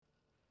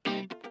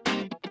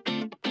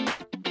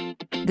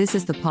This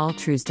is the Paul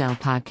Truesdell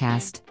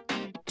Podcast.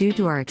 Due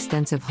to our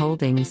extensive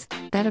holdings,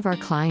 that of our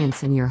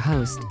clients and your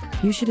host,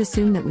 you should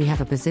assume that we have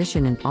a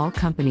position in all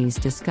companies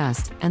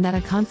discussed and that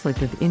a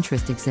conflict of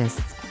interest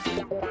exists.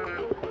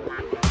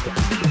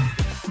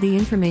 The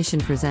information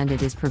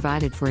presented is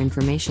provided for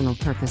informational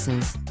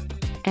purposes.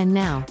 And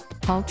now,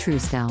 Paul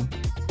Truesdell.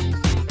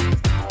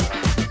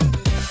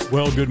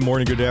 Well, good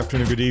morning, good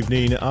afternoon, good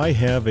evening. I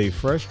have a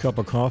fresh cup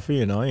of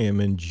coffee and I am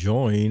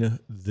enjoying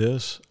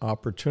this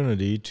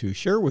opportunity to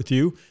share with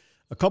you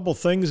a couple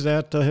things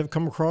that have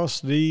come across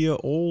the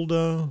old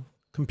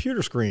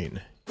computer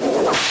screen.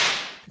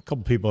 A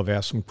couple people have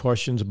asked some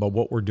questions about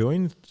what we're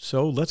doing,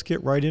 so let's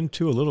get right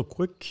into a little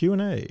quick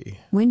Q&A.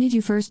 When did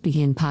you first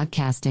begin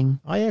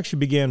podcasting? I actually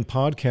began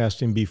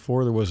podcasting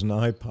before there was an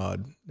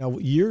iPod. Now,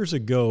 years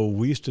ago,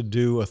 we used to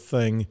do a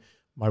thing,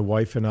 my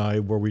wife and I,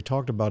 where we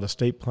talked about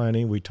estate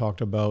planning, we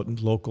talked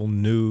about local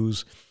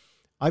news.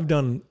 I've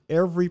done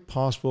every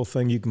possible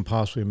thing you can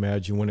possibly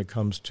imagine when it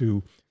comes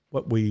to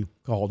what we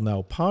call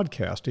now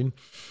podcasting.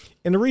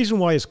 And the reason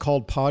why it's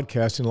called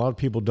podcasting, a lot of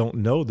people don't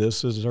know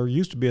this, is there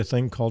used to be a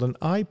thing called an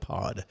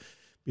iPod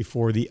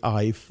before the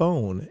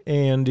iPhone.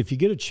 And if you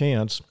get a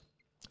chance,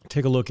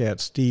 take a look at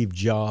Steve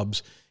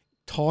Jobs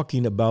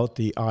talking about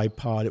the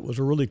iPod. It was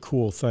a really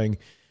cool thing.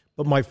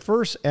 But my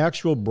first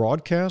actual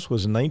broadcast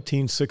was in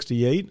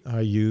 1968.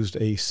 I used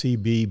a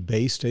CB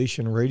base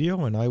station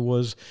radio, and I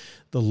was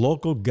the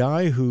local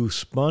guy who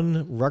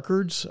spun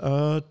records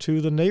to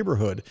the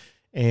neighborhood.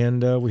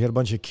 And we had a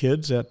bunch of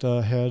kids that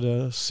had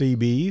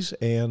CBs,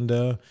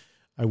 and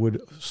I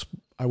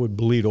would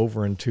bleed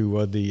over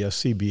into the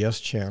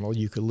CBS channel.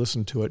 You could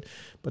listen to it,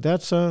 but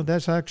that's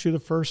actually the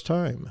first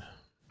time.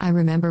 I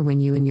remember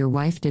when you and your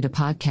wife did a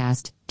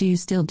podcast. Do you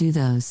still do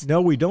those? No,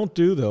 we don't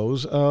do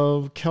those.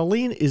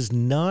 Colleen is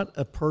not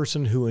a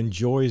person who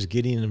enjoys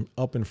getting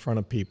up in front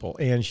of people,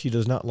 and she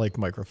does not like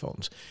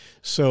microphones.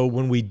 So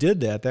when we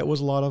did that, that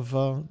was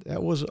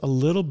a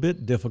little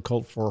bit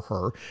difficult for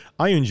her.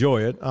 I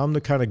enjoy it. I'm the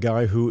kind of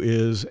guy who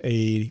is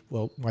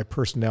my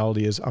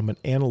personality is I'm an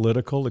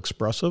analytical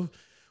expressive,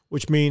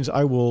 which means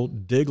I will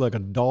dig like a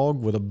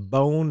dog with a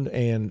bone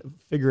and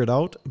figure it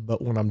out.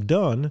 But when I'm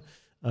done,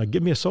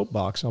 give me a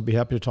soapbox. I'll be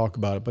happy to talk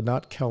about it, but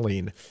not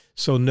Colleen.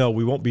 So no,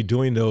 we won't be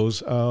doing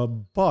those,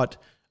 but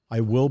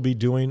I will be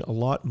doing a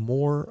lot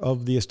more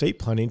of the estate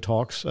planning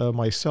talks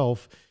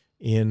myself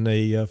in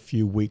a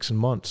few weeks and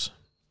months.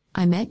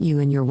 I met you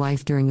and your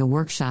wife during a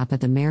workshop at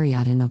the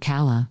Marriott in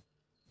Ocala.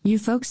 You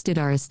folks did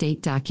our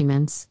estate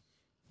documents.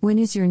 When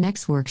is your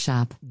next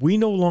workshop? We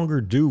no longer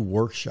do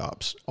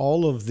workshops.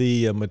 All of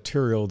the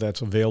material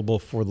that's available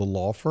for the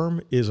law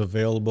firm is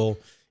available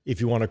if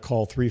you want to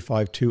call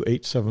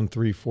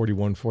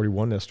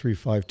 352-873-4141, that's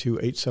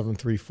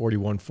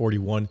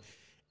 352-873-4141,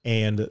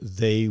 and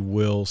they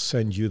will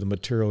send you the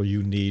material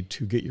you need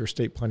to get your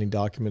estate planning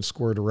documents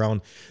squared around.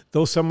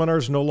 Those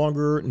seminars no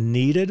longer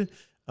needed.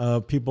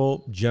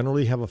 People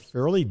generally have a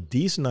fairly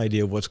decent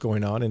idea of what's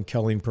going on, and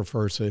Colleen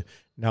prefers to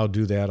now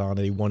do that on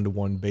a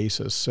one-to-one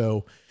basis.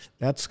 So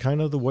that's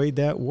kind of the way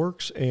that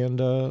works, and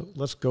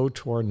let's go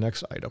to our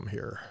next item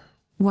here.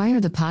 Why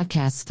are the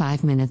podcasts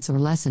 5 minutes or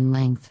less in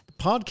length?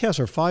 Podcasts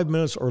are 5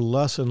 minutes or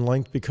less in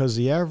length because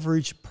the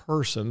average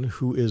person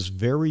who is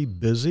very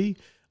busy,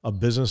 a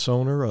business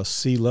owner, a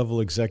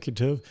C-level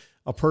executive,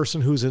 a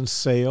person who's in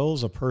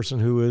sales, a person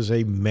who is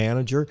a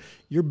manager,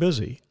 you're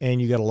busy and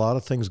you got a lot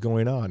of things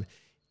going on.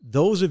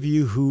 Those of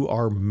you who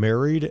are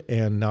married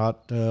and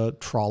not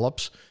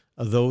trollops,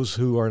 those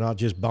who are not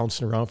just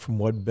bouncing around from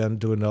one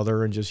bend to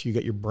another and just you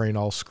get your brain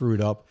all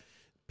screwed up,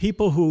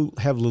 people who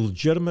have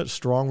legitimate,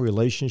 strong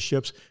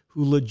relationships,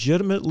 who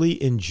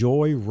legitimately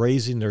enjoy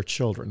raising their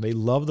children. They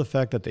love the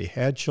fact that they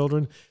had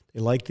children.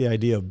 They like the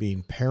idea of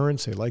being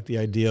parents. They like the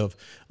idea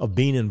of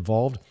being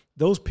involved.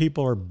 Those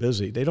people are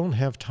busy. They don't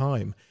have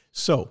time.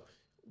 So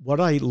what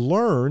I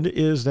learned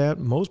is that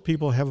most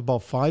people have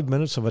about 5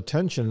 minutes of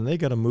attention and they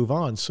got to move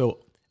on. So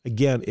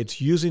again, it's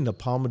using the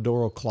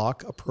Pomodoro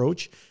clock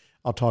approach.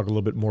 I'll talk a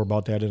little bit more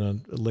about that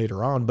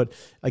later on. But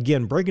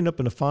again, breaking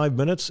up into 5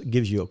 minutes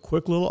gives you a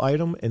quick little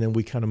item, and then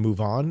we kind of move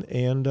on.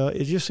 And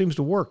it just seems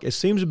to work. It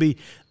seems to be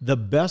the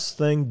best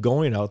thing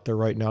going out there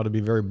right now, to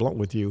be very blunt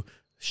with you.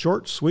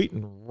 Short, sweet,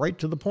 and right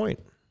to the point.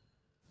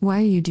 Why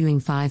are you doing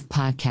 5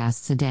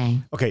 podcasts a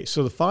day? Okay,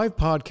 so the 5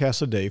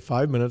 podcasts a day,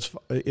 5 minutes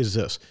is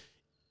this.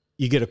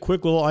 You get a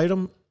quick little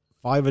item,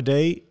 5 a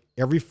day.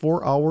 Every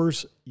 4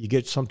 hours, you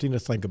get something to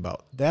think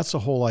about. That's the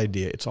whole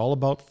idea. It's all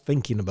about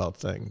thinking about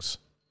things.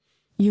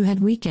 You had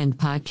weekend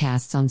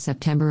podcasts on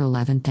September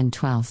 11th and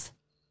 12th.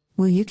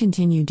 Will you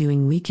continue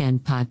doing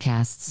weekend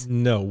podcasts?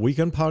 No,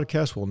 weekend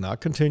podcasts will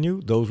not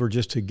continue. Those were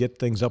just to get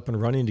things up and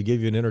running, to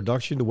give you an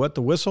introduction to wet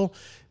the whistle.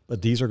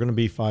 But these are going to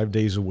be 5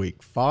 days a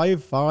week.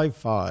 5, 5,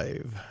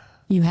 5.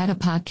 You had a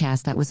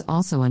podcast that was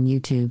also on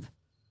YouTube.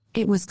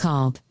 It was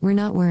called We're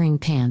Not Wearing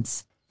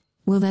Pants.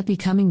 Will that be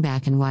coming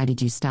back, and why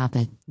did you stop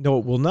it? No,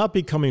 it will not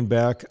be coming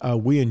back. I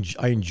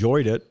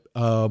enjoyed it,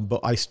 but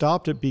I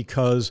stopped it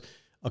because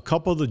a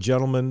couple of the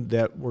gentlemen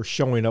that were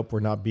showing up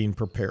were not being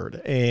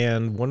prepared.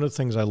 And one of the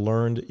things I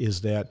learned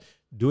is that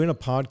doing a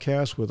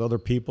podcast with other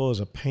people is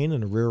a pain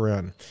in the rear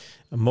end.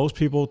 And most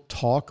people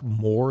talk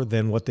more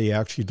than what they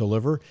actually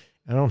deliver.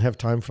 I don't have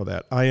time for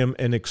that. I am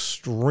an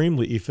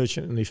extremely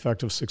efficient and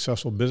effective,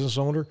 successful business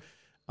owner.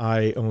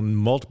 I own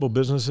multiple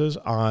businesses.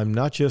 I'm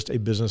not just a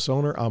business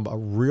owner. I'm a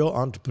real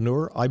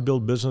entrepreneur. I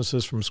build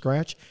businesses from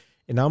scratch,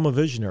 and I'm a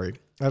visionary.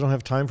 I don't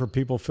have time for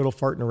people fiddle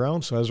farting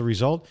around. So as a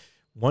result,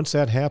 once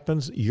that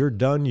happens, you're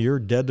done. You're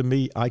dead to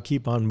me. I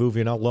keep on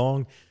moving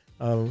along.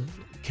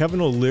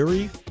 Kevin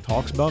O'Leary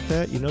talks about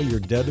that. You're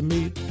dead to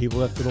me. People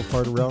that fiddle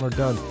fart around are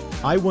done.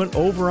 I went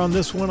over on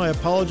this one. I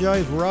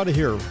apologize. We're out of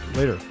here.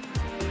 Later.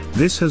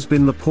 This has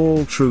been the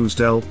Paul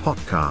Truesdell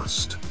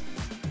Podcast.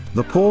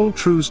 The Paul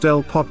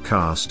Truesdell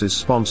Podcast is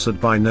sponsored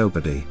by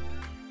nobody.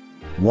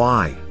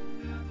 Why?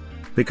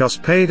 Because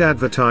paid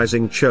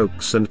advertising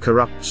chokes and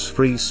corrupts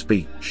free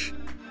speech.